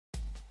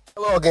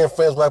Hello again,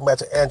 friends. Welcome back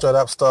to Android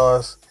App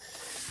Stars.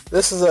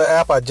 This is an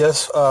app I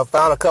just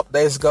found a couple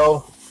days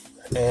ago,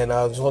 and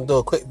I just want to do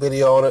a quick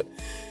video on it.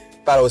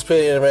 Thought it was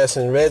pretty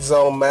interesting. Red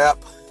Zone map.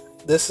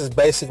 This is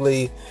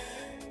basically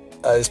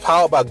it's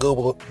powered by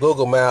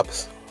Google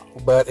Maps,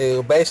 but it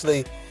will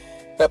basically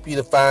help you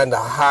to find the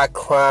high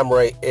crime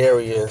rate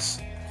areas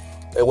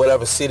in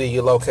whatever city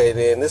you're located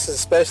in. This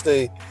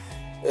especially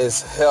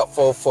is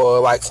helpful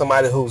for like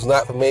somebody who's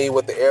not familiar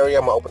with the area.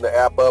 I'm gonna open the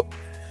app up,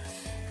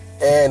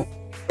 and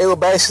it will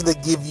basically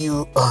give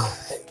you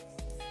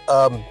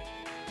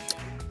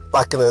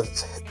like a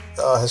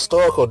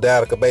historical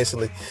data.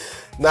 Basically,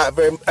 not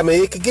very. I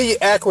mean, it could give you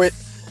accurate,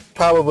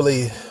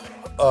 probably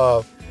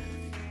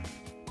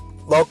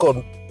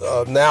local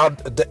now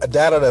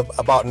data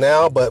about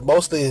now, but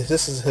mostly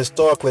this is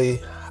historically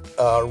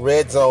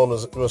red zone,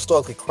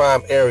 historically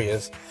crime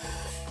areas.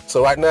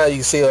 So right now you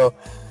can see and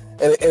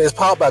it's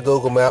powered by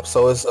Google Maps,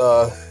 so it's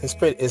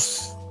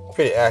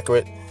pretty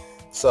accurate.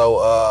 So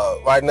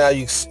right now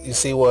you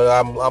see where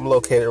I'm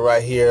located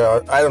right here,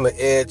 right on the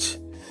edge.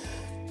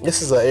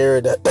 This is an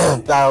area that I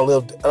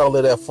don't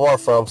live that far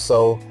from,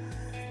 so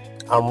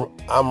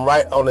I'm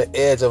right on the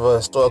edge of a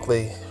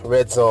historically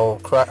red zone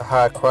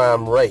high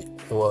crime rate.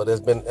 Well, there's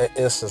been an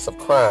instance of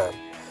crime,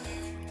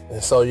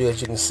 and so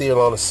as you can see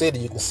along the city,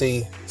 you can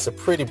see it's a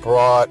pretty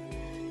broad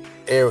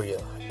area.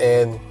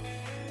 And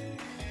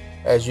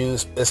as you,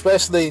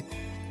 especially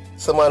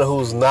someone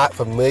who's not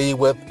familiar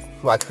with,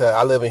 like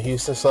I live in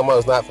Houston, someone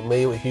who's not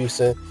familiar with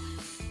Houston,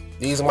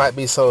 these might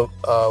be some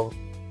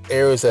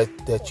areas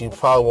that you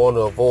probably want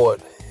to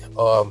avoid,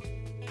 or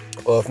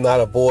if not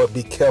avoid,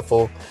 be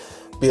careful,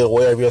 be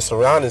aware of your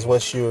surroundings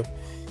once you're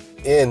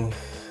in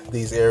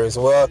these areas.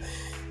 Well,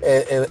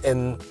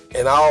 in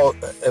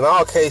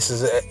all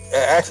cases,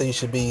 actually you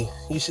should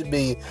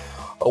be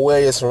aware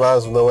of your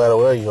surroundings no matter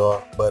where you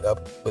are.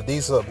 But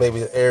these are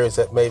maybe areas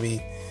that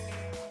maybe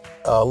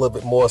a little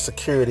bit more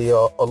security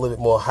or a little bit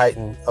more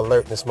heightened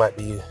alertness might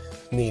be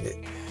needed.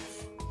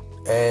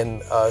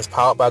 And it's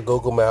powered by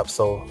Google Maps,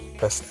 so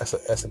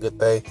that's a good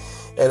thing.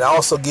 And it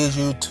also gives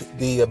you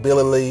the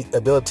ability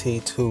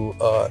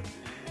to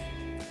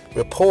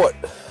report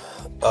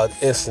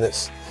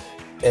incidents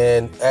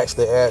and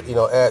actually add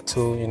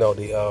to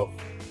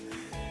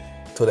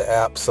the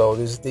app. So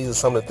these are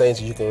some of the things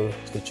that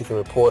you can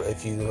report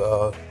if you.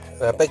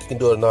 And I think you can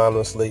do it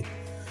anonymously.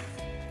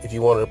 If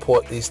you want to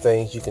report these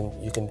things, you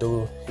can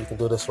do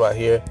this right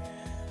here.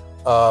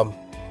 I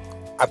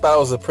thought it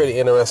was a pretty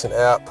interesting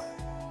app.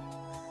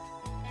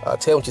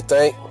 Tell me what you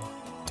think.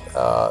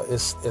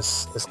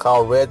 It's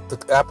called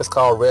The app is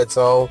called Red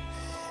Zone,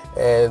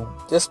 and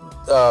just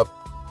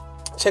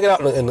check it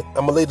out. And I'm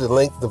gonna leave the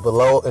link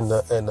below in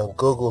the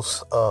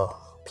Google's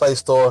Play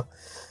Store.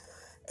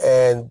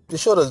 And be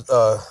sure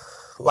to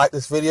like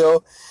this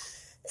video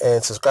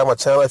and subscribe my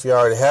channel if you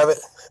already have it.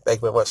 Thank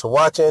you very much for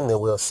watching,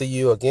 and we'll see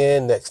you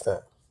again next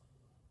time.